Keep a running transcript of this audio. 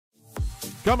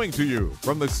Coming to you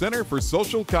from the Center for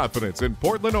Social Confidence in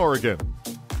Portland, Oregon.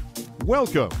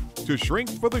 Welcome to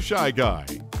Shrink for the Shy Guy,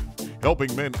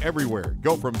 helping men everywhere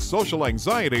go from social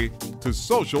anxiety to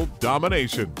social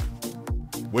domination.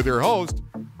 With your host,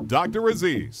 Dr.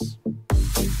 Aziz.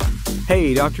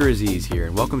 Hey, Dr. Aziz here,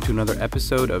 and welcome to another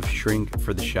episode of Shrink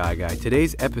for the Shy Guy.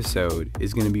 Today's episode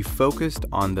is going to be focused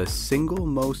on the single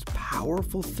most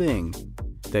powerful thing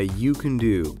that you can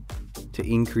do to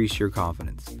increase your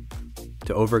confidence,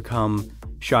 to overcome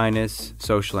shyness,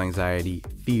 social anxiety,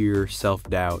 fear,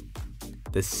 self-doubt.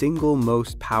 The single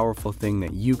most powerful thing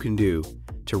that you can do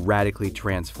to radically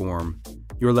transform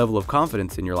your level of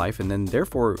confidence in your life and then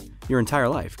therefore your entire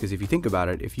life. Because if you think about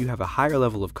it, if you have a higher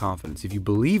level of confidence, if you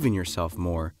believe in yourself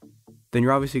more, then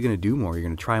you're obviously going to do more. You're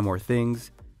going to try more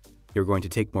things. You're going to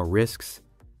take more risks.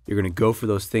 You're going to go for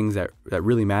those things that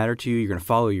really matter to you. You're going to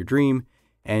follow your dream,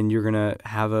 and you're going to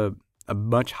have a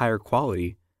much higher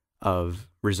quality of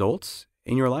results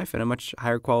in your life and a much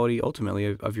higher quality ultimately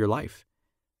of your life.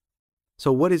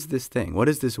 So what is this thing? What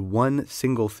is this one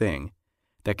single thing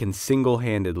that can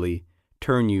single-handedly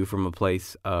turn you from a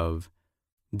place of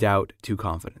doubt to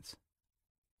confidence?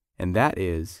 And that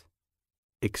is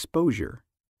exposure.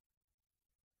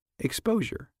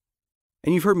 Exposure.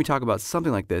 And you've heard me talk about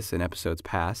something like this in episodes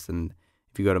past, and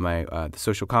if you go to my the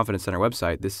Social Confidence Center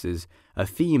website, this is a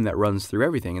theme that runs through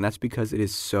everything, and that's because it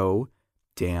is so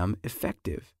damn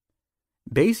effective.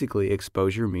 Basically,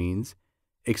 exposure means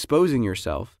exposing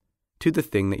yourself to the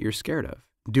thing that you're scared of,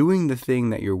 doing the thing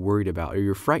that you're worried about or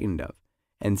you're frightened of,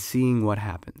 and seeing what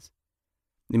happens.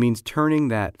 It means turning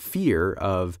that fear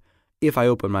of, if I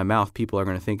open my mouth, people are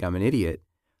going to think I'm an idiot,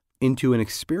 into an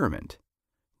experiment.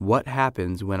 What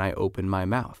happens when I open my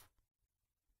mouth?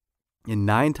 And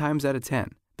 9 times out of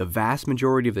 10, the vast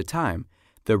majority of the time,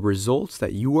 the results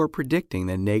that you are predicting,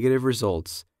 the negative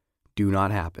results, do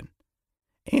not happen.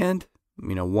 And,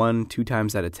 1, 2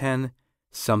 times out of 10,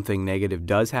 something negative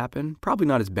does happen. Probably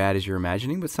not as bad as you're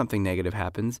imagining, but something negative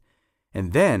happens.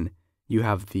 And then you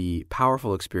have the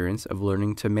powerful experience of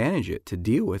learning to manage it, to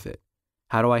deal with it.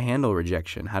 How do I handle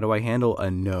rejection? How do I handle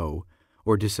a no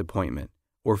or disappointment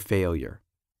or failure?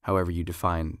 However you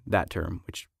define that term,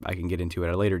 which I can get into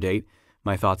at a later date,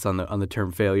 my thoughts on the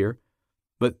term failure.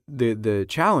 But the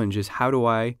challenge is, how do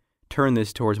I turn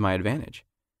this towards my advantage?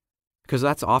 Because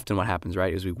that's often what happens,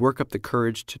 right? Is we work up the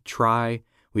courage to try,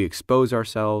 we expose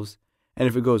ourselves, and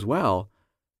if it goes well,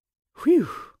 whew,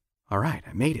 all right,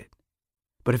 I made it.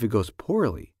 But if it goes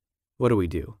poorly, what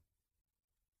do?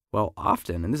 Well,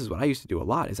 often, and this is what I used to do a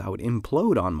lot, is I would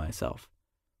implode on myself.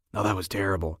 Oh, that was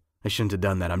terrible. I shouldn't have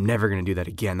done that. I'm never going to do that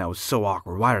again. That was so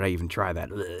awkward. Why did I even try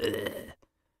that? Ugh.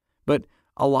 But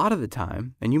a lot of the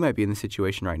time, and you might be in the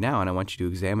situation right now, and I want you to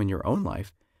examine your own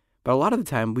life, but a lot of the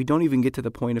time, we don't even get to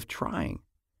the point of trying.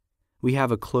 We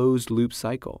have a closed loop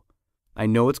cycle. I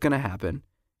know it's going to happen.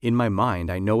 In my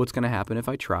mind, I know what's going to happen if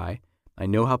I try. I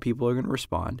know how people are going to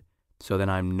respond. So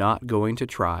then I'm not going to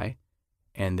try.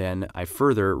 And then I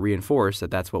further reinforce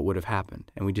that that's what would have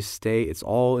happened. And we just stay, it's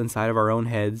all inside of our own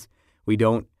heads. We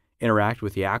don't interact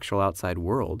with the actual outside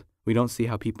world. We don't see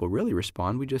how people really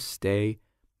respond. We just stay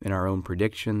in our own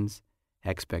predictions,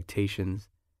 expectations,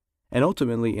 and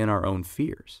ultimately in our own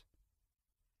fears.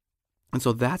 And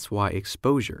so that's why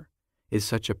exposure is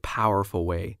such a powerful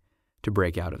way to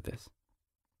break out of this.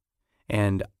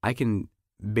 And I can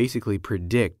basically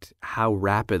predict how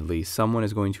rapidly someone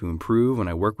is going to improve when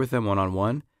I work with them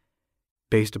one-on-one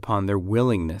based upon their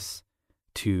willingness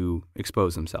to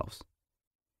expose themselves.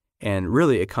 And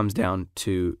really it comes down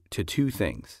to 2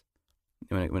 things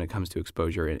when it comes to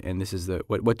exposure. And this is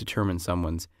what determines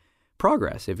someone's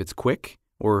progress, if it's quick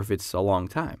or if it's a long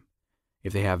time,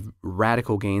 if they have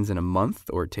radical gains in a month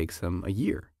or it takes them a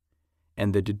year.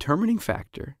 And the determining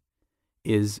factor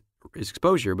is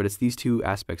exposure, but it's these 2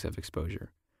 aspects of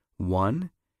exposure. 1,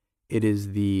 it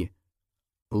is the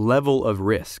level of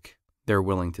risk they're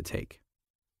willing to take.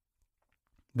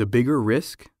 The bigger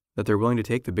risk that they're willing to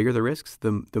take, the bigger the risks,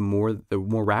 the more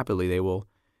rapidly they will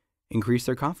increase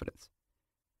their confidence.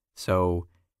 So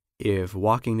if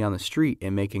walking down the street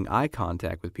and making eye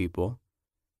contact with people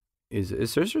there's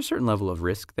a certain level of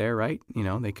risk there, right?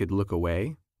 They could look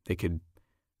away, they could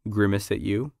grimace at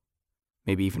you,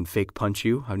 maybe even fake punch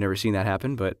you. I've never seen that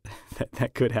happen, but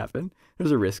that could happen.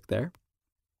 There's a risk there.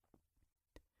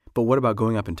 But what about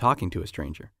going up and talking to a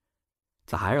stranger?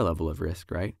 It's a higher level of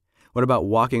risk, right? What about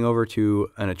walking over to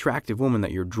an attractive woman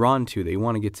that you're drawn to, that you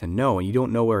want to get to know, and you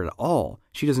don't know her at all?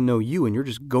 She doesn't know you, and you're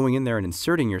just going in there and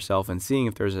inserting yourself and seeing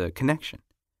if there's a connection.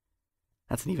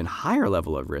 That's an even higher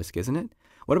level of risk, isn't it?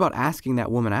 What about asking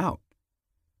that woman out?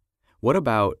 What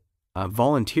about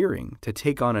volunteering to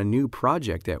take on a new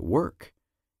project at work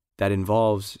that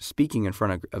involves speaking in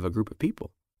front of a group of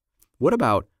people? What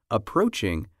about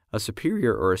approaching a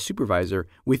superior or a supervisor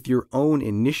with your own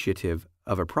initiative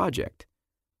of a project?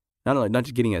 Not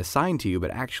just getting it assigned to you,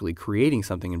 but actually creating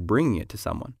something and bringing it to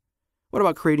someone. What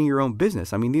about creating your own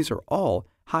business? I mean, these are all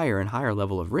higher and higher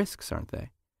level of risks, aren't they?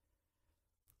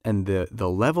 And the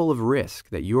level of risk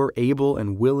that you're able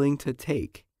and willing to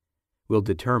take will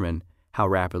determine how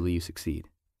rapidly you succeed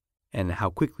and how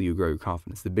quickly you grow your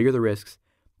confidence. The bigger the risks,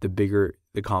 the bigger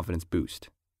the confidence boost.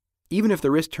 Even if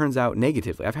the risk turns out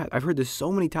negatively. I've heard this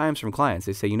so many times from clients.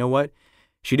 They say, you know what?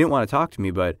 She didn't want to talk to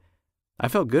me, but I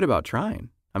felt good about trying.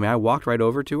 I mean, I walked right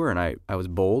over to her and I was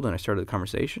bold and I started the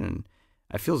conversation and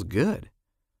it feels good.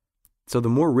 So the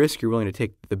more risk you're willing to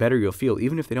take, the better you'll feel,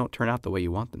 even if they don't turn out the way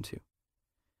you want them to.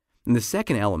 And the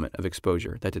second element of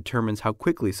exposure that determines how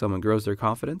quickly someone grows their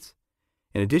confidence,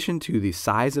 in addition to the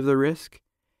size of the risk,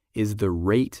 is the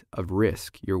rate of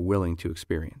risk you're willing to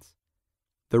experience.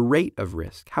 The rate of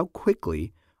risk. How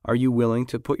quickly are you willing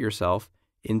to put yourself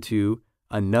into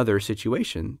another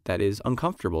situation that is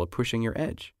uncomfortable or pushing your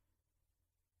edge?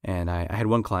 And I had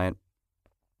one client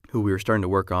who we were starting to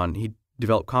work on. He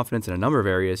developed confidence in a number of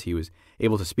areas. He was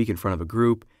able to speak in front of a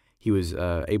group. He was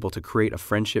able to create a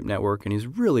friendship network, and he's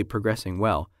really progressing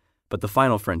well. But the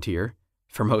final frontier,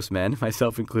 for most men,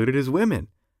 myself included, is women.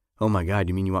 Oh my God,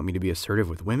 you mean you want me to be assertive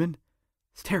with women?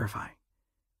 It's terrifying.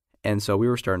 And so we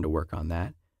were starting to work on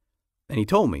that. And he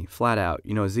told me flat out,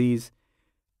 you know, Aziz,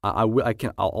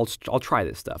 I'll try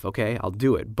this stuff, okay? I'll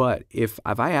do it. But if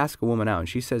I ask a woman out and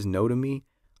she says no to me,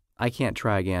 I can't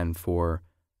try again for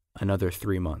another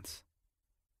 3 months.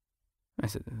 I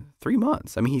said, 3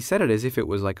 months? I mean, he said it as if it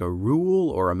was like a rule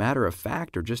or a matter of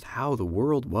fact or just how the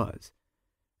world was,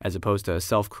 as opposed to a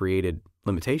self-created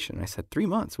limitation. I said, 3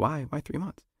 months? Why 3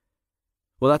 months?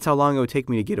 Well, that's how long it would take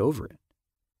me to get over it.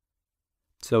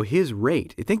 So his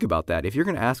rate, think about that. If you're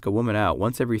going to ask a woman out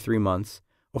once every 3 months,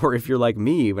 or if you're like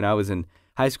me when I was in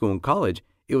high school and college,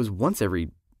 it was once every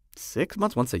 6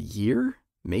 months, once a year,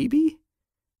 maybe?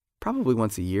 Probably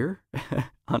once a year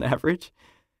on average.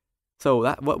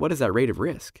 So what is that rate of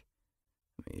risk?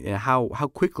 How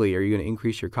quickly are you going to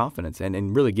increase your confidence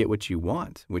and really get what you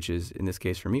want, which is, in this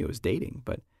case for me, it was dating,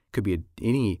 but it could be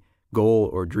any goal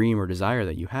or dream or desire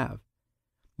that you have.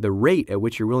 The rate at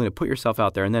which you're willing to put yourself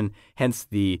out there, and then hence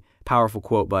the powerful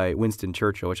quote by Winston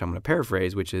Churchill, which I'm going to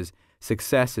paraphrase, which is,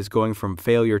 success is going from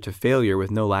failure to failure with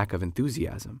no lack of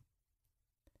enthusiasm.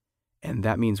 And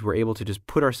that means we're able to just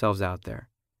put ourselves out there.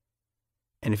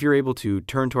 And if you're able to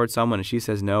turn towards someone and she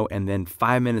says no, and then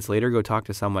 5 minutes later go talk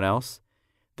to someone else,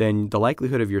 then the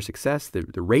likelihood of your success, the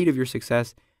rate of your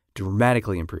success,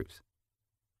 dramatically improves.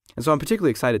 And so I'm particularly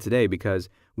excited today because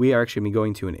we are actually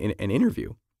going to an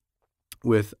interview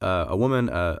with a woman,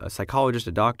 a psychologist,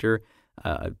 a doctor,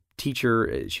 a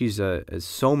teacher. She's has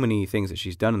so many things that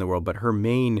she's done in the world, but her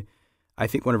main, I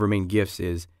think one of her main gifts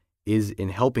is in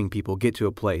helping people get to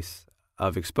a place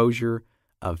of exposure,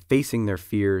 of facing their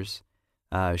fears.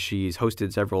 She's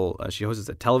hosted she hosts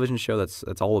a television show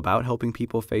that's all about helping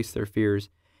people face their fears.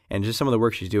 And just some of the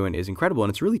work she's doing is incredible. And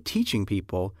it's really teaching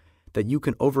people that you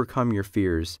can overcome your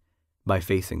fears by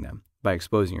facing them, by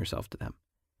exposing yourself to them.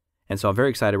 And so I'm very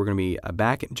excited. We're going to be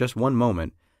back in just one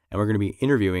moment, and we're going to be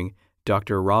interviewing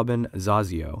Dr. Robin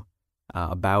Zasio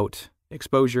about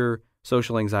exposure,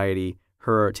 social anxiety,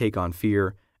 her take on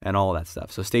fear, and all of that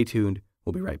stuff. So stay tuned.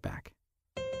 We'll be right back.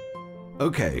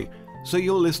 Okay, so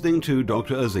you're listening to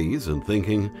Dr. Aziz and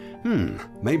thinking,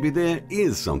 maybe there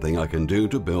is something I can do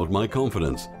to build my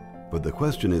confidence. But the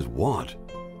question is what?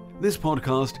 This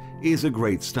podcast is a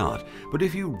great start, but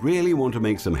if you really want to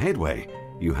make some headway,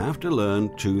 you have to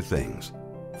learn 2 things.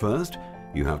 First,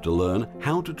 you have to learn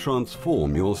how to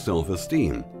transform your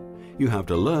self-esteem. You have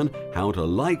to learn how to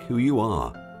like who you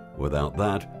are. Without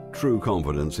that, true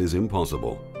confidence is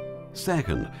impossible.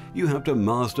 Second, you have to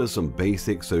master some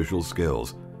basic social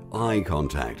skills: eye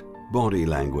contact, body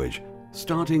language,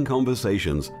 starting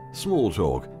conversations, small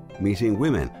talk, meeting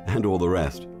women, and all the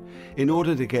rest. In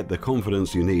order to get the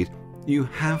confidence you need, you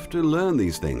have to learn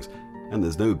these things, and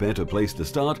there's no better place to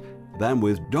start than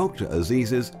with Dr.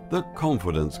 Aziz's The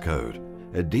Confidence Code,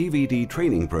 a DVD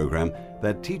training program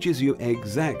that teaches you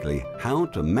exactly how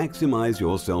to maximize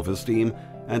your self-esteem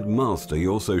and master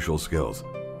your social skills.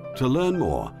 To learn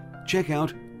more, check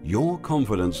out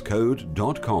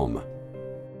yourconfidencecode.com.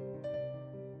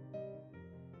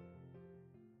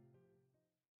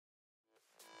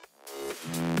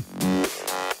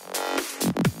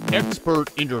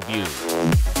 Expert interview.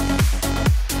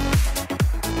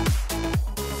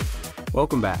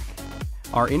 Welcome back.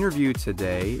 Our interview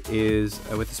today is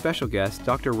with a special guest,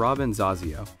 Dr. Robin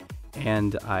Zasio.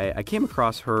 And I came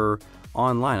across her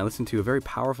online. I listened to a very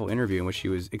powerful interview in which she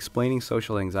was explaining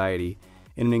social anxiety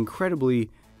in an incredibly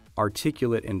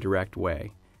articulate and direct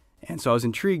way. And so I was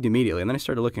intrigued immediately. And then I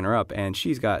started looking her up, and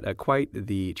she's got quite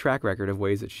the track record of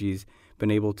ways that she's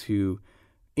been able to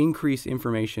increase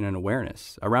information and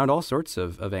awareness around all sorts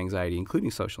of anxiety, including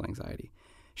social anxiety.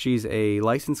 She's a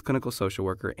licensed clinical social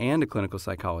worker and a clinical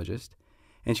psychologist,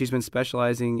 and she's been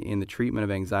specializing in the treatment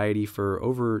of anxiety for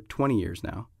over 20 years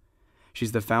now.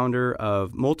 She's the founder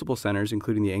of multiple centers,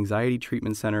 including the Anxiety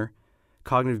Treatment Center,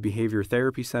 Cognitive Behavior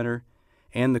Therapy Center,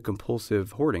 and the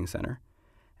Compulsive Hoarding Center.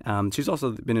 She's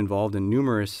also been involved in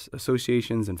numerous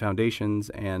associations and foundations,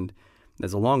 and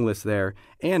there's a long list there.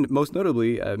 And most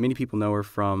notably, many people know her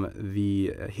from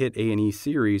the hit A&E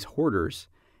series Hoarders.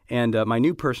 And my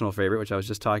new personal favorite, which I was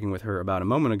just talking with her about a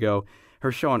moment ago,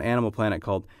 her show on Animal Planet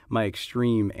called My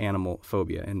Extreme Animal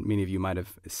Phobia. And many of you might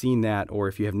have seen that, or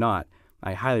if you have not,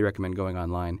 I highly recommend going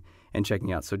online and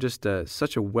checking out. So just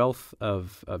such a wealth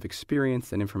of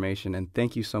experience and information. And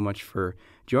thank you so much for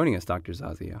joining us, Dr.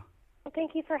 Zasio. Well,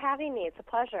 thank you for having me. It's a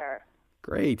pleasure.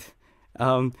 Great.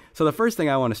 So the first thing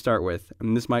I want to start with,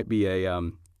 and this might be a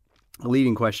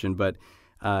leading question, but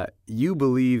you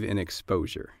believe in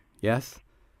exposure, yes?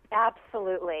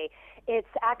 Absolutely. It's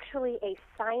actually a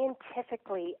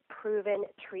scientifically proven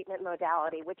treatment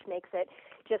modality, which makes it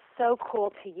just so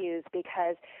cool to use,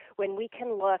 because when we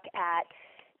can look at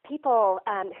people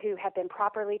who have been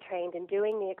properly trained in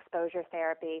doing the exposure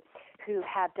therapy, who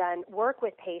have done work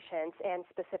with patients and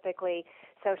specifically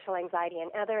social anxiety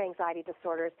and other anxiety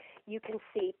disorders, you can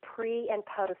see pre and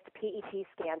post PET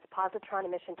scans, positron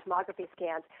emission tomography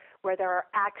scans, where there are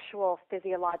actual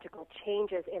physiological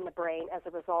changes in the brain as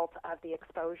a result of the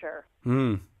exposure.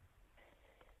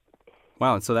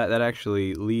 Wow, so that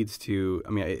actually leads to,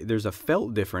 there's a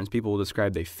felt difference. People will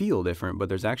describe they feel different, but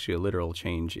there's actually a literal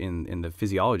change in the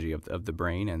physiology of the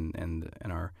brain and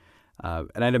our,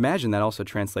 and I'd imagine that also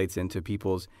translates into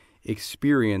people's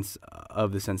experience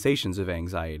of the sensations of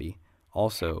anxiety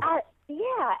also.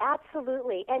 Yeah,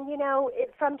 absolutely. And,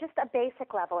 from just a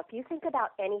basic level, if you think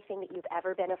about anything that you've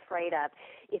ever been afraid of,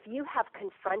 if you have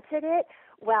confronted it,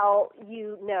 well,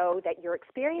 you know that your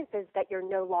experience is that you're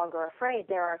no longer afraid.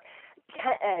 There are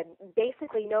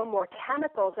basically no more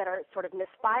chemicals that are sort of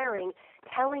misfiring,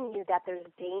 telling you that there's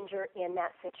danger in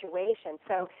that situation.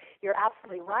 So you're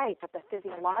absolutely right that the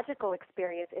physiological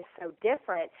experience is so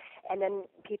different, and then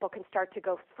people can start to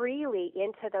go freely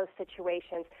into those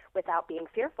situations without being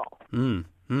fearful.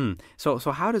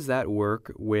 So how does that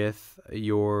work with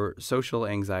your social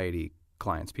anxiety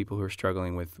clients, people who are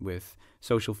struggling with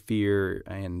social fear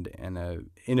and an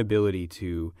inability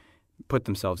to put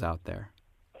themselves out there?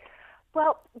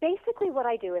 Well, basically what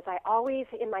I do is I always,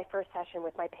 in my first session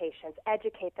with my patients,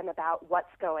 educate them about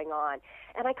what's going on.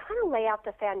 And I kind of lay out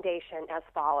the foundation as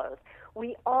follows.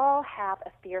 We all have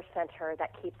a fear center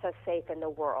that keeps us safe in the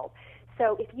world.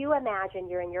 So if you imagine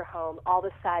you're in your home, all of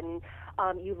a sudden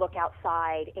you look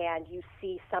outside and you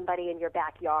see somebody in your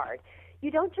backyard. You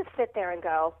don't just sit there and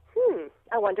go,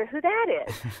 I wonder who that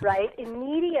is, right?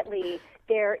 Immediately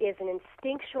there is an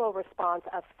instinctual response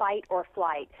of fight or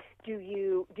flight. Do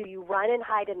you run and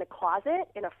hide in the closet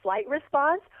in a flight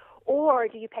response, or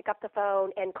do you pick up the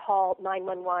phone and call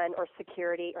 911 or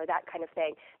security or that kind of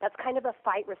thing? That's kind of a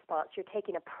fight response. You're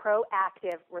taking a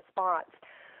proactive response.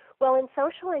 Well, in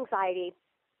social anxiety,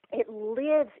 it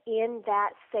lives in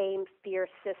that same fear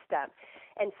system.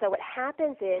 And so what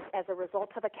happens is, as a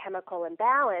result of a chemical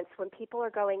imbalance, when people are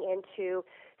going into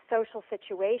social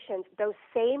situations, those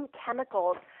same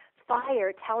chemicals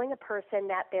fire, telling a person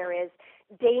that there is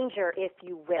danger, if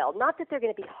you will. Not that they're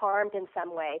going to be harmed in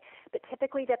some way, but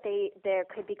typically that there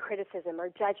could be criticism or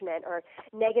judgment or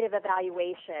negative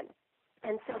evaluation.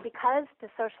 And so because the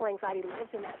social anxiety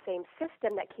lives in that same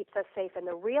system that keeps us safe in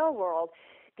the real world,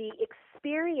 the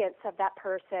experience of that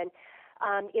person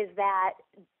is that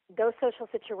those social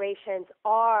situations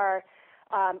are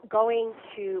going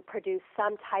to produce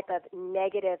some type of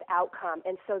negative outcome,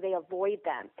 and so they avoid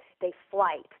them. They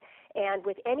flight. And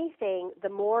with anything, the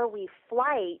more we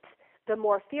flight, the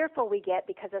more fearful we get,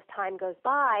 because as time goes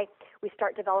by, we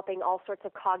start developing all sorts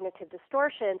of cognitive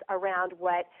distortions around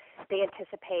what they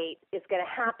anticipate is going to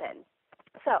happen.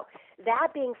 So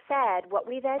that being said, what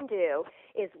we then do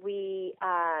is we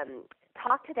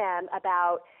talk to them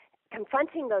about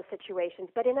confronting those situations,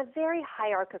 but in a very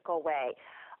hierarchical way.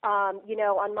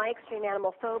 On My Extreme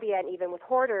Animal Phobia and even with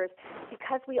Hoarders,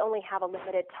 because we only have a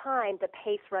limited time, the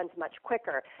pace runs much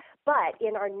quicker. But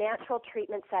in our natural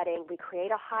treatment setting, we create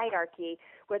a hierarchy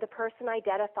where the person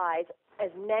identifies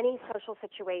as many social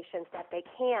situations that they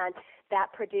can that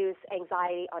produce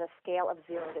anxiety on a scale of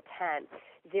 0 to 10.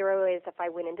 0 is if I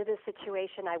went into this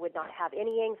situation, I would not have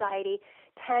any anxiety.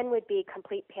 10 would be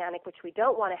complete panic, which we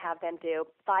don't want to have them do,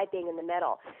 5 being in the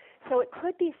middle. So it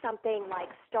could be something like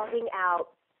starting out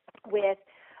with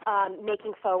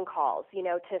making phone calls,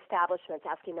 to establishments,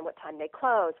 asking them what time they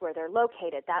close, where they're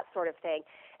located, that sort of thing.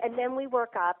 And then we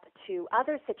work up to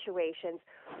other situations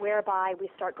whereby we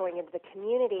start going into the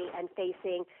community and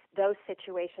facing those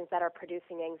situations that are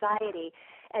producing anxiety.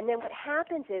 And then what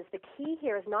happens is the key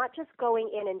here is not just going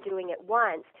in and doing it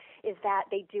once, is that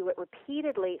they do it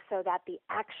repeatedly so that the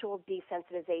actual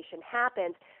desensitization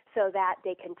happens, so that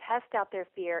they can test out their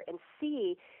fear and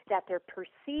see that their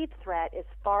perceived threat is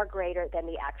far greater than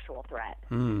the actual threat.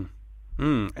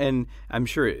 And I'm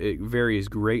sure it varies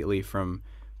greatly from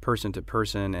person to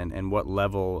person and what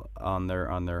level on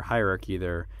their hierarchy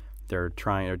they're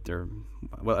trying, or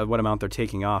what amount they're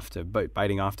taking off to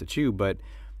biting off to chew. But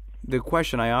the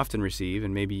question I often receive,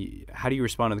 and maybe how do you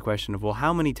respond to the question of, well,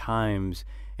 how many times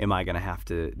am I going to have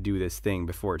to do this thing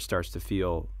before it starts to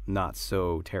feel not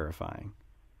so terrifying?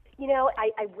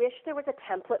 I wish there was a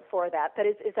template for that, but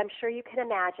as I'm sure you can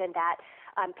imagine that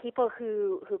people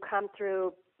who come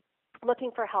through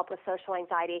looking for help with social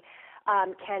anxiety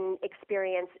can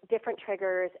experience different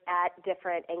triggers at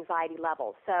different anxiety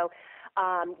levels. So,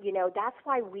 that's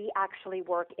why we actually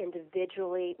work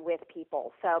individually with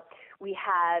people. So we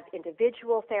have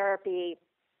individual therapy.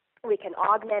 We can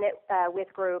augment it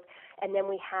with group, and then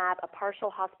we have a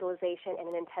partial hospitalization and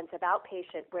an intensive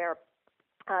outpatient where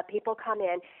people come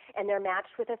in and they're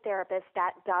matched with a therapist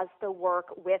that does the work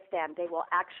with them. They will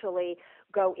actually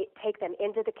take them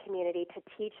into the community to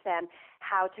teach them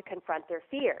how to confront their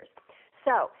fears.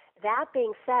 So that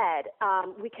being said,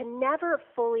 we can never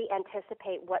fully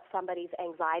anticipate what somebody's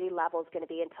anxiety level is going to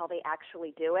be until they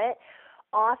actually do it.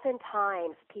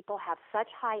 Oftentimes, people have such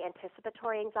high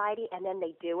anticipatory anxiety, and then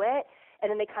they do it, and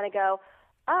then they kind of go,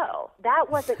 oh, that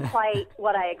wasn't quite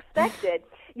what I expected,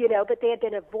 but they had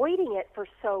been avoiding it for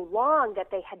so long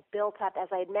that they had built up, as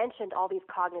I had mentioned, all these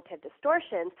cognitive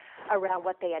distortions around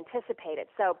what they anticipated.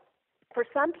 So for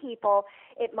some people,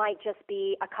 it might just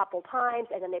be a couple times,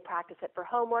 and then they practice it for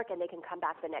homework, and they can come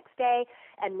back the next day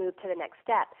and move to the next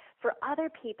step. For other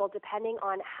people, depending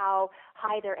on how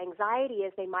high their anxiety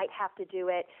is, they might have to do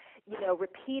it,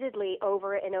 repeatedly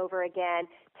over and over again,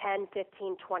 10,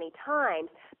 15, 20 times.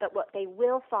 But what they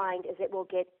will find is it will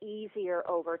get easier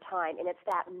over time, and it's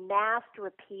that massed,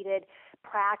 repeated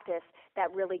practice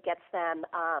that really gets them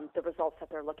the results that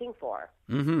they're looking for.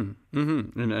 And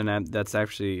that's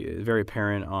actually very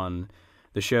apparent on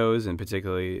the shows, and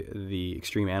particularly the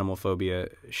Extreme Animal Phobia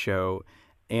show,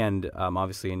 and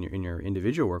obviously in your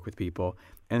individual work with people.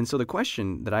 And so the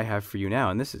question that I have for you now,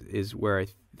 and this is where I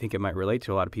think it might relate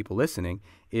to a lot of people listening,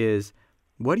 is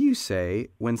what do you say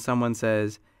when someone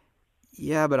says,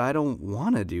 yeah, but I don't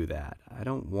want to do that. I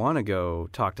don't want to go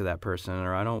talk to that person,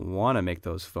 or I don't want to make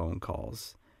those phone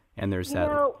calls. And there's that.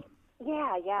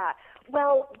 Yeah.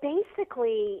 Well,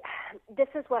 basically, this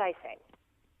is what I say.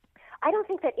 I don't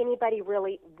think that anybody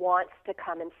really wants to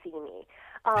come and see me,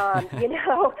 but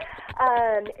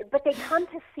they come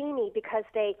to see me because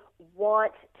they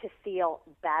want to feel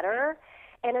better.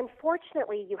 And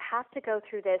unfortunately, you have to go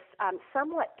through this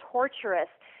somewhat torturous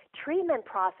treatment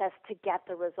process to get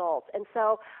the results. And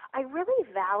so I really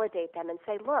validate them and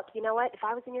say, look, you know what? If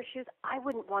I was in your shoes, I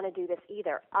wouldn't want to do this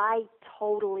either. I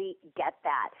totally get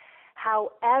that.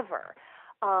 However,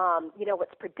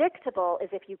 what's predictable is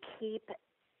if you keep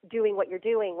doing what you're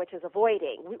doing, which is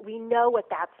avoiding. We know what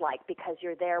that's like because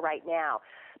you're there right now.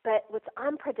 But what's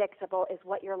unpredictable is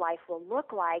what your life will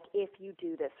look like if you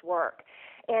do this work.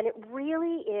 And it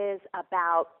really is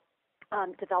about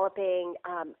developing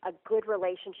a good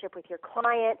relationship with your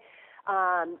client,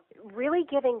 really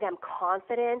giving them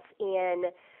confidence in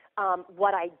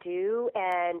what I do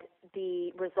and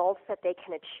the results that they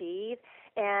can achieve,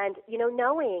 and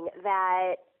knowing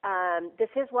that this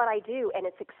is what I do and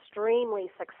it's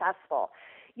extremely successful.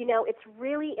 It's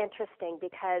really interesting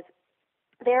because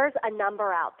there's a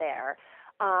number out there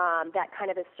that kind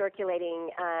of is circulating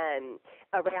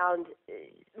around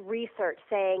research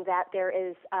saying that there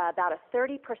is about a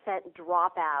 30%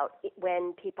 dropout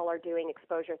when people are doing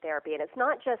exposure therapy. And it's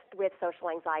not just with social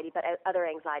anxiety, but other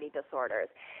anxiety disorders.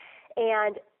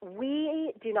 And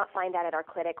we do not find that at our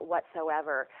clinic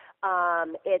whatsoever.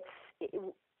 It's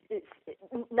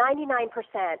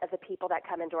 99% of the people that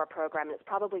come into our program, and it's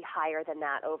probably higher than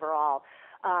that overall,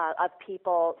 of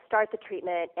people start the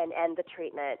treatment and end the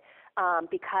treatment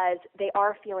because they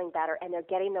are feeling better and they're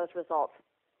getting those results.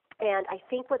 And I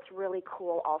think what's really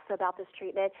cool also about this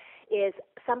treatment is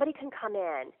somebody can come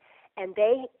in and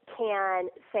they can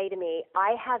say to me,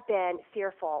 I have been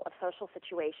fearful of social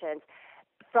situations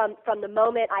from the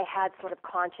moment I had sort of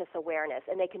conscious awareness,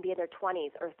 and they can be in their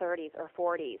 20s or 30s or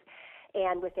 40s.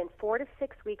 And within 4 to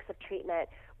 6 weeks of treatment,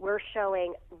 we're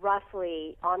showing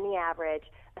roughly, on the average,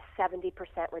 a 70%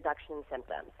 reduction in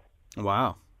symptoms.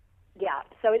 Wow. Yeah,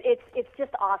 so it's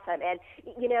just awesome. And,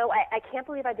 you know, I can't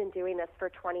believe I've been doing this for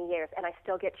 20 years, and I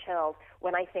still get chills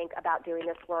when I think about doing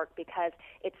this work, because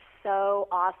it's so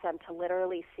awesome to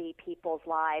literally see people's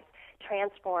lives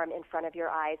transform in front of your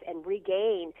eyes and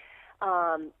regain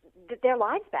their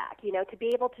lives back, you know, to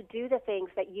be able to do the things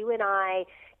that you and I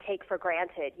take for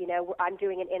granted. You know, I'm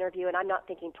doing an interview and I'm not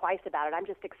thinking twice about it. I'm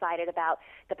just excited about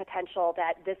the potential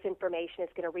that this information is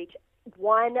going to reach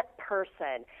one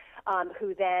person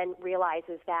who then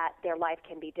realizes that their life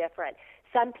can be different.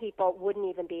 Some people wouldn't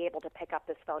even be able to pick up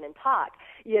this phone and talk,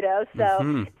 you know.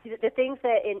 So the things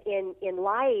that in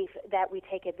life that we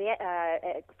take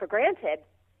for granted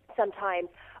sometimes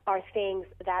are things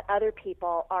that other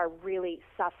people are really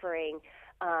suffering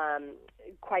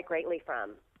quite greatly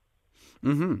from.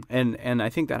 Mm-hmm. And I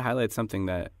think that highlights something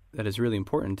that is really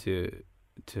important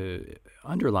to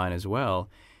underline as well,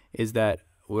 is that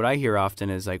what I hear often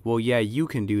is like, well, yeah, you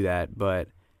can do that, but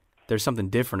there's something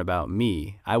different about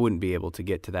me. I wouldn't be able to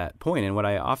get to that point. And what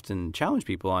I often challenge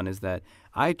people on is that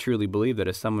I truly believe that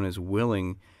if someone is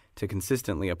willing to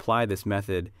consistently apply this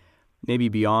method, maybe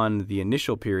beyond the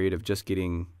initial period of just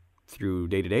getting through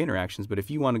day-to-day interactions, but if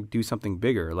you want to do something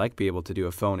bigger, like be able to do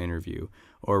a phone interview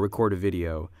or record a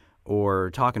video or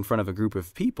talk in front of a group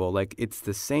of people, like it's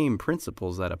the same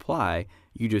principles that apply.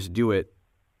 You just do it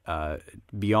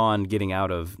beyond getting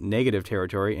out of negative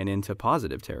territory and into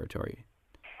positive territory.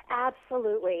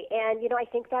 Absolutely. And, you know, I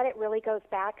think that it really goes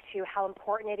back to how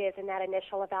important it is in that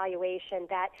initial evaluation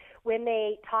that when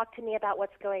they talk to me about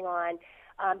what's going on,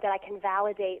 that I can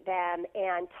validate them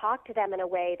and talk to them in a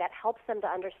way that helps them to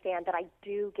understand that I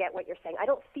do get what you're saying. I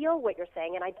don't feel what you're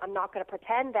saying, and I'm not going to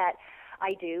pretend that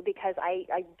I do, because I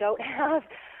don't have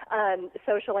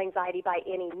social anxiety by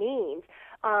any means.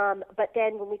 But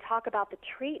then when we talk about the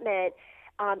treatment,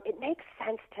 it makes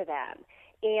sense to them.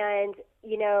 And,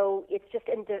 you know, it's just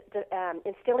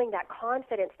instilling that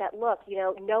confidence that, look, you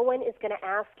know, no one is going to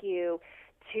ask you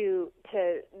to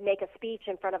make a speech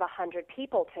in front of 100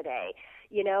 people today.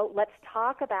 You know, let's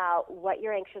talk about what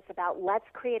you're anxious about. Let's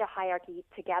create a hierarchy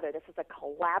together. This is a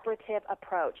collaborative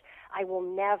approach. I will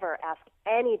never ask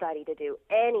anybody to do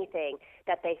anything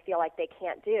that they feel like they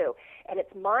can't do. And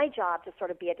it's my job to sort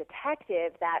of be a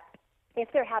detective that if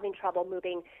they're having trouble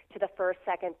moving to the first,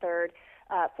 second, third,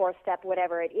 fourth step,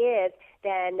 whatever it is,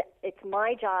 then it's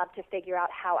my job to figure out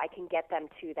how I can get them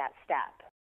to that step.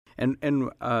 And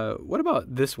what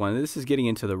about this one? This is getting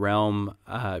into the realm,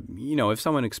 you know, if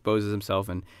someone exposes himself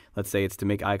and let's say it's to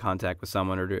make eye contact with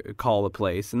someone or to call a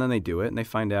place, and then they do it and they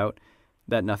find out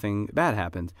that nothing bad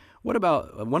happens. What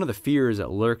about one of the fears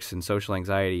that lurks in social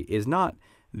anxiety is not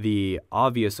the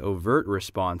obvious overt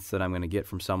response that I'm going to get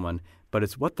from someone, but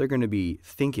it's what they're going to be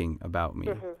thinking about me.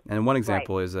 Mm-hmm. And one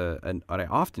example is what I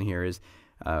often hear is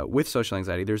with social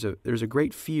anxiety, there's a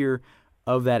great fear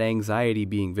of that anxiety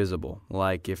being visible,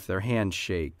 like if their hands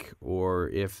shake or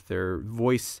if their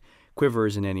voice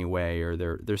quivers in any way or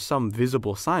there's some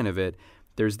visible sign of it.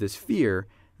 There's this fear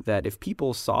that if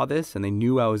people saw this and they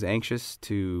knew I was anxious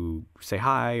to say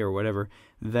hi or whatever,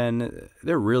 then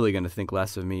they're really going to think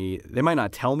less of me. They might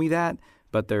not tell me that,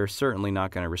 but they're certainly not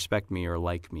going to respect me or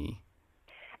like me.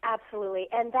 Absolutely,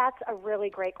 and that's a really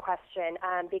great question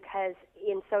because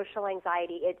in social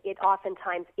anxiety, it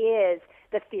oftentimes is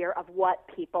the fear of what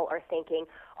people are thinking.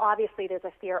 Obviously, there's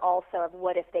a fear also of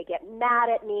what if they get mad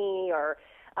at me or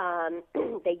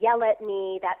they yell at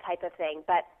me, that type of thing.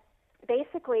 But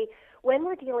basically, when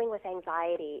we're dealing with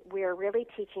anxiety, we're really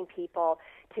teaching people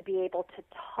to be able to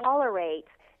tolerate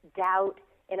doubt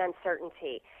and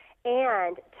uncertainty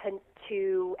and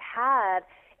to have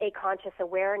a conscious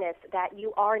awareness that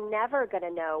you are never going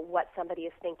to know what somebody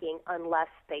is thinking unless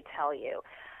they tell you.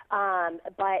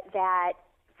 But that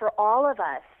for all of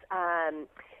us,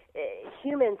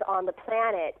 humans on the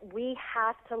planet, we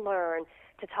have to learn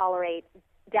to tolerate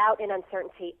doubt and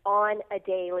uncertainty on a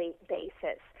daily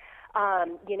basis.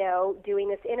 You know, doing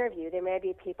this interview, there may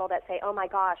be people that say, oh my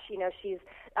gosh, you know, she's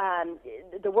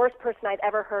the worst person I've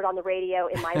ever heard on the radio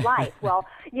in my life. Well,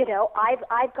 you know,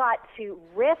 I've got to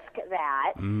risk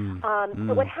that.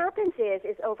 But what happens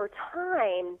is over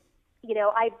time, you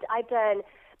know, I've done,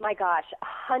 my gosh,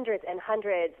 hundreds and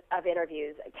hundreds of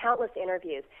interviews, countless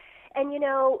interviews. And, you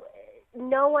know,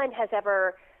 no one has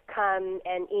ever come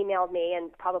and emailed me,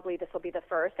 and probably this will be the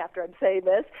first after I'm saying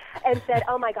this, and said,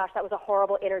 oh my gosh, that was a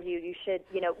horrible interview. You should,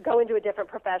 go into a different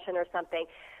profession or something.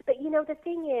 But, the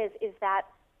thing is that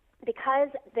because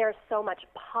there's so much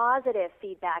positive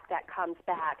feedback that comes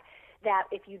back, that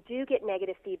if you do get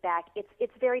negative feedback,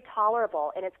 it's very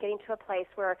tolerable, and it's getting to a place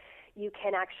where you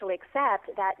can actually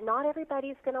accept that not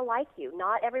everybody's going to like you.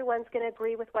 Not everyone's going to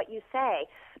agree with what you say,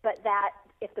 but that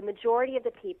if the majority of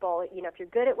the people, if you're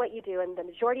good at what you do and the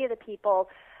majority of the people,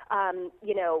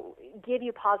 give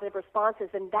you positive responses,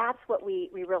 then that's what we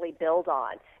really build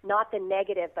on, not the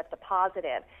negative, but the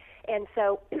positive. And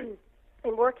so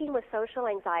in working with social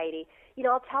anxiety,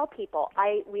 I'll tell people,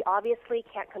 we obviously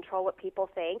can't control what people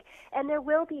think, and there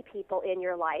will be people in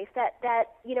your life that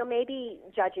may be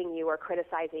judging you or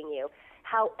criticizing you.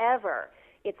 However,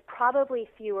 it's probably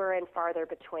fewer and farther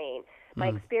between. My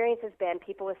experience has been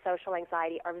people with social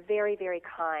anxiety are very, very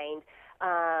kind.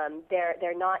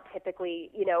 They're not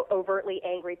typically, overtly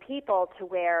angry people to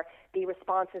where the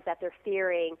responses that they're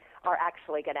fearing are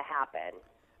actually going to happen.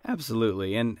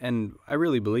 Absolutely. And I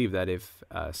really believe that if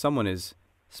someone is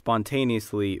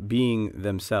spontaneously being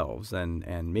themselves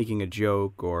and making a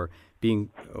joke or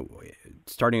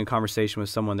starting a conversation with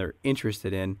someone they're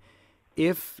interested in,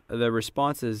 if the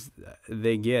responses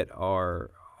they get are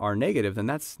negative, then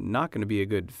that's not going to be a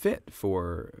good fit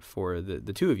for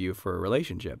the two of you for a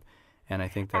relationship. And I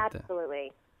think that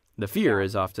absolutely the fear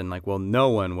is often like, well, no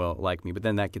one will like me, but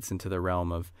then that gets into the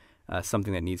realm of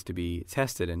something that needs to be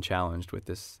tested and challenged with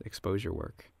this exposure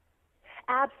work.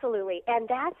 Absolutely. And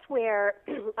that's where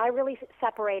I really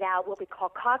separate out what we call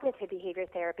cognitive behavior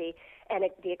therapy and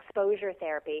the exposure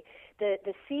therapy.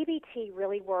 The CBT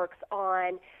really works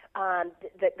on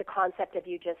the concept of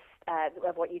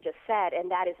of what you just said,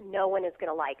 and that is no one is going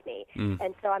to like me.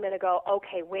 And so I'm going to go,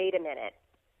 okay, wait a minute.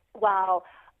 While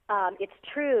it's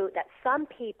true that some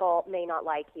people may not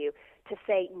like you, to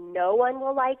say no one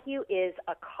will like you is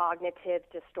a cognitive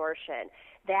distortion.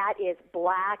 That is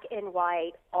black and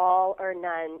white, all or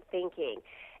none thinking.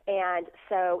 And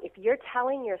so if you're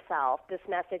telling yourself this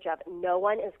message of no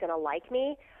one is going to like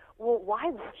me, well,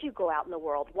 why would you go out in the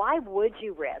world? Why would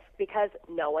you risk? Because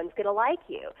no one's going to like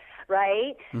you,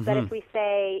 right? But if we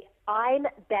say, I'm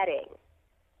betting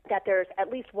that there's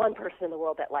at least one person in the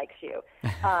world that likes you,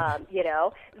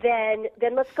 then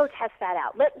let's go test that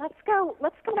out. Let's go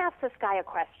ask this guy a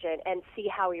question and see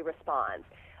how he responds.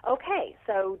 Okay,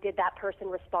 so did that person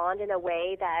respond in a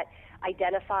way that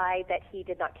identified that he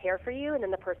did not care for you? And then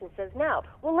the person says no.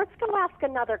 Well, let's go ask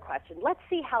another question. Let's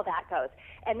see how that goes.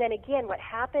 And then again, what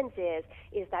happens is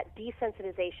that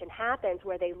desensitization happens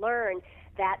where they learn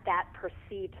that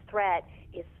perceived threat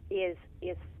is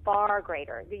far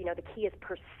greater. The key is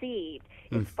perceived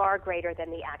is far greater than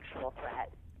the actual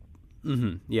threat.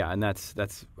 Yeah, and that's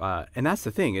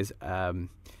the thing is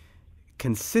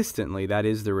consistently that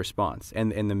is the response,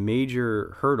 and the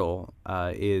major hurdle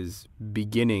is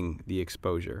beginning the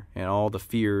exposure and all the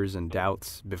fears and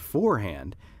doubts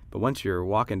beforehand. But once you're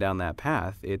walking down that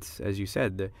path, it's, as you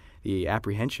said, the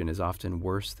apprehension is often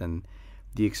worse than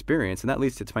the experience, and that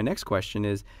leads to my next question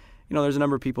is, there's a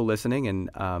number of people listening, and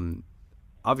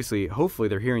obviously, hopefully,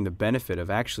 they're hearing the benefit of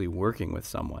actually working with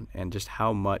someone and just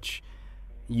how much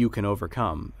you can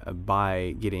overcome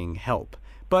by getting help.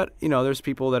 But, there's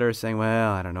people that are saying,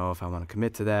 well, I don't know if I want to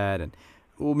commit to that, and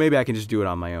well, maybe I can just do it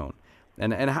on my own.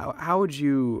 And how would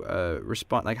you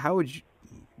respond? Like, how would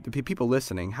the people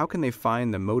listening, how can they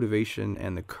find the motivation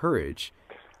and the courage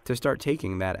to start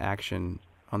taking that action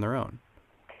on their own?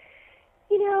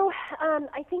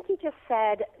 I think you just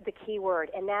said the key word,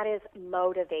 and that is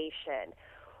motivation.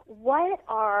 What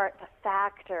are the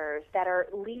factors that are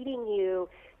leading you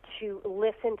to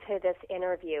listen to this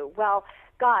interview? Well,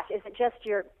 gosh, is it just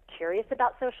you're curious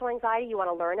about social anxiety, you want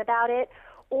to learn about it?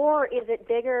 Or is it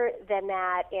bigger than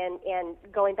that? And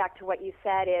going back to what you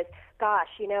said is, gosh,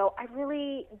 I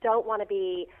really don't want to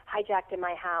be hijacked in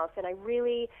my house, and I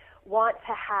really want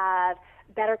to have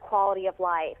better quality of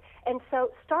life. And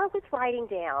so start with writing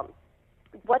down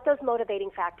what those motivating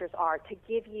factors are to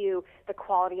give you the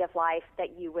quality of life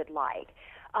that you would like.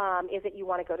 Is it you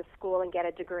want to go to school and get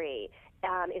a degree?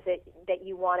 Is it that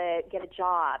you want to get a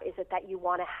job? Is it that you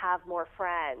want to have more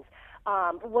friends?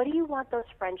 What do you want those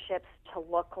friendships to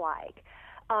look like?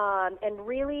 And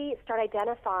really start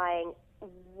identifying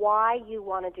why you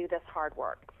want to do this hard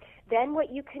work. Then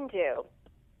what you can do,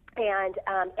 and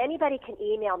anybody can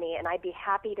email me, and I'd be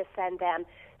happy to send them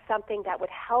something that would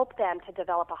help them to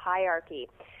develop a hierarchy.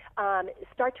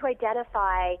 Start to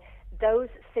identify those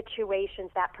situations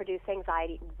that produce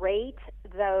anxiety. Rate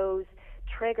those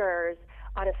triggers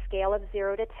on a scale of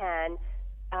 0 to 10,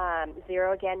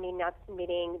 0 again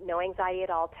meaning no anxiety at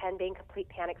all, 10 being complete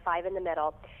panic, 5 in the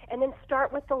middle. And then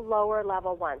start with the lower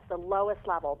level ones, the lowest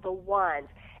level, the ones,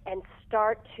 and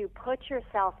start to put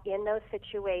yourself in those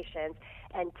situations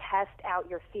and test out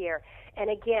your fear. And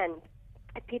again,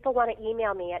 if people want to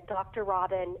email me at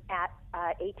drrobin at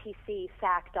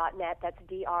atcsac.net, that's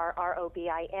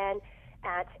DRROBIN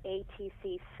at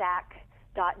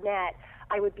atcsac.net,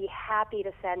 I would be happy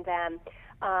to send them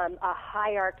a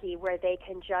hierarchy where they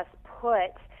can just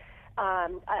put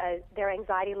their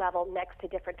anxiety level next to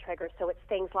different triggers. So it's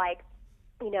things like,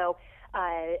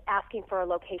 asking for a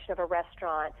location of a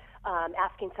restaurant,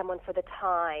 asking someone for the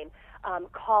time,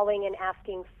 calling and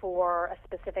asking for a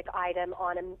specific item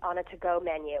on a to-go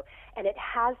menu. And it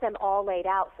has them all laid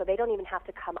out, so they don't even have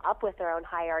to come up with their own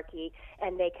hierarchy,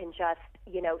 and they can just,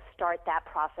 start that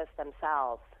process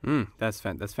themselves. That's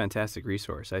fantastic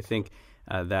resource. I think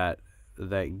that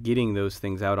getting those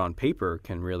things out on paper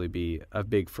can really be a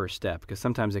big first step, because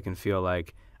sometimes it can feel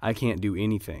like I can't do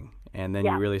anything. And then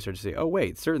you really start to say, oh,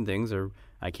 wait, certain things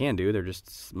I can do. They're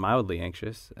just mildly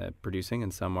anxious at producing,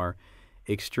 and some are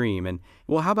extreme. And,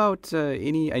 well, how about I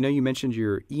know you mentioned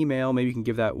your email. Maybe you can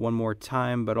give that one more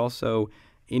time, but also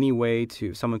any way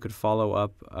someone could follow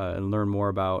up and learn more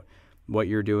about what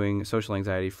you're doing, social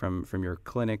anxiety from your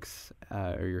clinics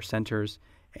or your centers,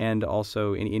 and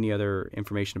also any other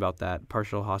information about that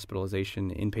partial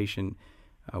hospitalization, inpatient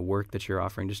work that you're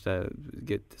offering, just to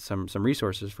get some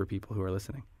resources for people who are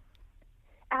listening.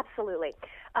 Absolutely.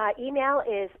 Email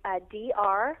is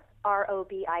drrobin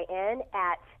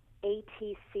at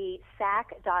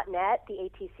atcsac.net. The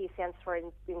ATC stands for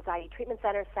Anxiety Treatment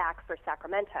Center, SAC for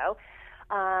Sacramento.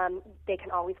 They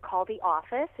can always call the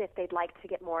office if they'd like to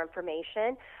get more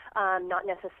information, not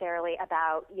necessarily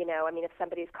about, if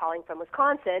somebody's calling from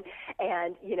Wisconsin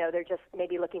and, they're just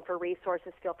maybe looking for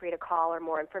resources, feel free to call or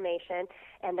more information.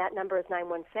 And that number is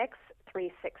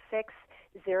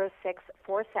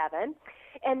 916-366-0647.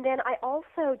 And then I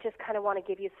also just kind of want to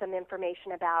give you some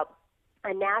information about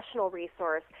a national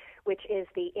resource, which is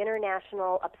the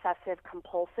International Obsessive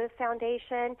Compulsive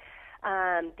Foundation.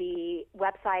 The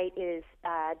website is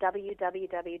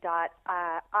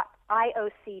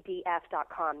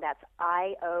www.iocdf.com. That's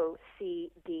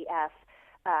IOCDF,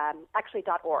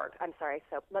 .org. I'm sorry.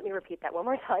 So let me repeat that one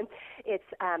more time.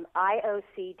 It's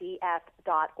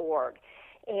IOCDF.org.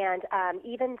 And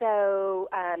even though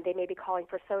they may be calling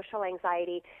for social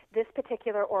anxiety, this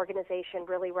particular organization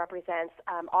really represents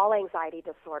all anxiety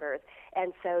disorders.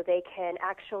 And so they can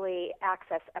actually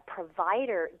access a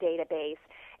provider database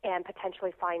and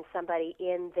potentially find somebody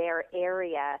in their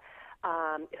area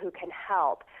who can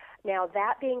help. Now,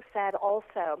 that being said,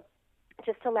 also,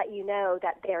 just to let you know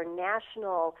that their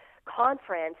national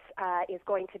conference is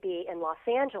going to be in Los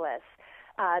Angeles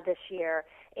this year,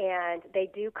 and they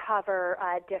do cover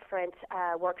different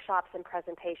workshops and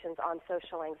presentations on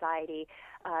social anxiety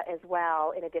as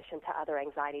well, in addition to other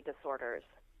anxiety disorders.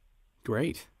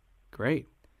 Great.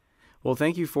 Well,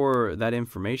 thank you for that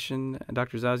information,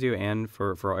 Dr. Zasio, and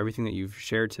for everything that you've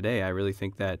shared today. I really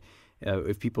think that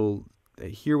if people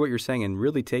hear what you're saying and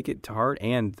really take it to heart,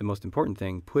 and the most important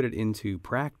thing, put it into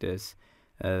practice,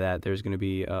 that there's going to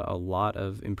be a lot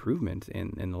of improvement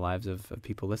in the lives of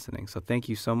people listening. So thank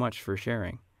you so much for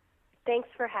sharing. Thanks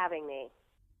for having me.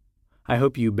 I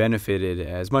hope you benefited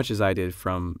as much as I did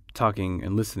from talking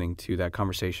and listening to that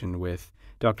conversation with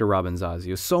Dr. Robin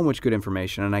Zasio. So much good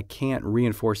information, and I can't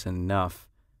reinforce enough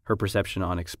her perception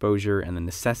on exposure and the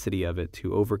necessity of it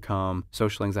to overcome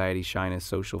social anxiety, shyness,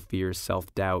 social fears,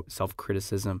 self-doubt,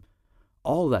 self-criticism,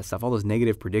 all of that stuff, all those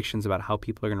negative predictions about how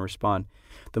people are going to respond.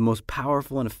 The most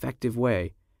powerful and effective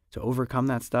way to overcome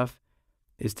that stuff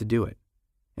is to do it.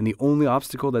 And the only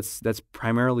obstacle that's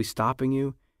primarily stopping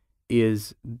you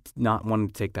is not wanting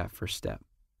to take that first step.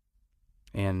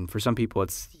 And for some people,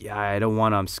 it's, I don't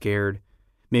want to, I'm scared.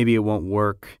 Maybe it won't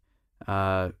work.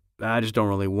 I just don't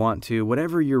really want to.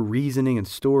 Whatever your reasoning and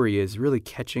story is, really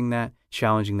catching that,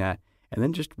 challenging that, and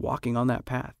then just walking on that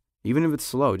path. Even if it's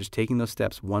slow, just taking those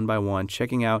steps one by one,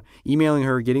 checking out, emailing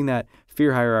her, getting that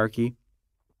fear hierarchy.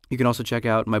 You can also check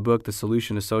out my book, The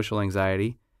Solution to Social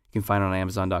Anxiety. You can find it on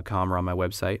Amazon.com or on my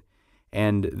website.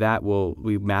 And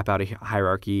we map out a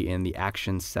hierarchy in the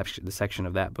action section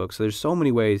of that book. So there's so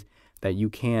many ways that you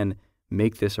can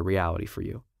make this a reality for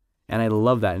you. And I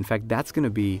love that. In fact, that's going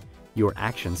to be your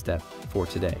action step for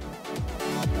today.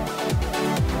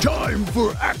 Time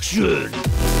for action!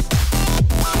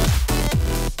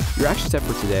 Your action step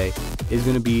for today is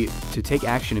going to be to take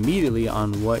action immediately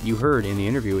on what you heard in the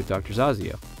interview with Dr.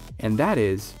 Zasio. And that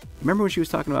is, remember when she was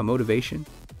talking about motivation?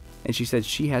 And she said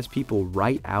she has people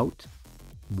write out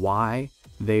why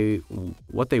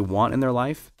what they want in their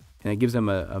life, and it gives them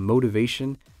a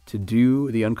motivation to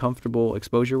do the uncomfortable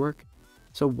exposure work.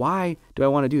 So why do I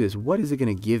want to do this? What is it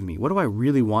going to give me? What do I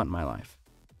really want in my life?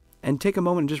 And take a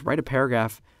moment and just write a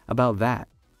paragraph about that.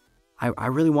 I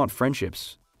really want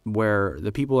friendships where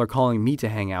the people are calling me to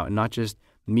hang out and not just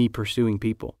me pursuing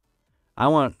people. I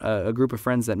want a group of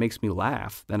friends that makes me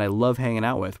laugh, that I love hanging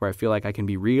out with, where I feel like I can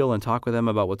be real and talk with them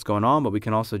about what's going on, but we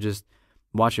can also just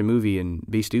watch a movie and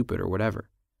be stupid or whatever.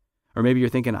 Or maybe you're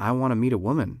thinking, I want to meet a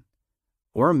woman.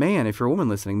 Or a man, if you're a woman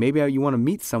listening. Maybe you want to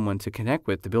meet someone to connect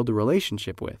with, to build a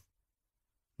relationship with.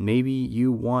 Maybe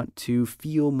you want to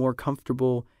feel more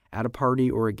comfortable at a party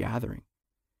or a gathering.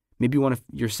 Maybe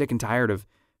you're sick and tired of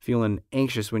feeling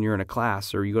anxious when you're in a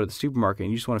class, or you go to the supermarket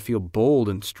and you just want to feel bold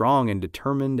and strong and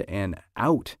determined and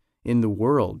out in the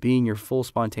world, being your full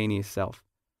spontaneous self.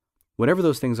 Whatever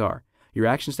those things are, your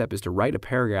action step is to write a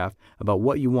paragraph about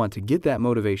what you want to get that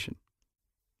motivation.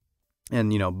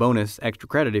 And, bonus extra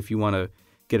credit if you want to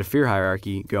get a fear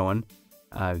hierarchy going,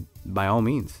 by all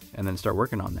means, and then start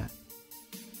working on that.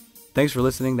 Thanks for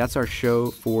listening. That's our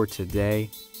show for today.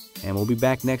 And we'll be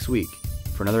back next week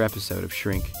for another episode of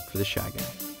Shrink for the Shy Guy.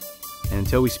 And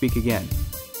until we speak again,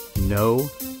 know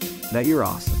that you're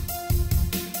awesome.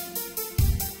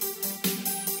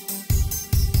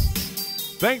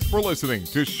 Thanks for listening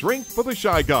to Shrink for the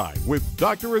Shy Guy with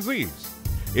Dr. Aziz.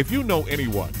 If you know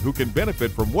anyone who can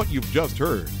benefit from what you've just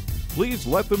heard, please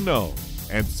let them know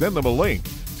and send them a link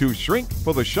to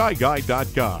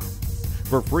shrinkfortheshyguy.com.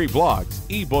 For free blogs,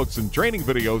 ebooks, and training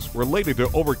videos related to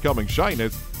overcoming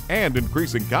shyness and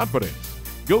increasing confidence,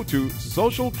 go to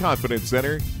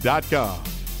socialconfidencecenter.com.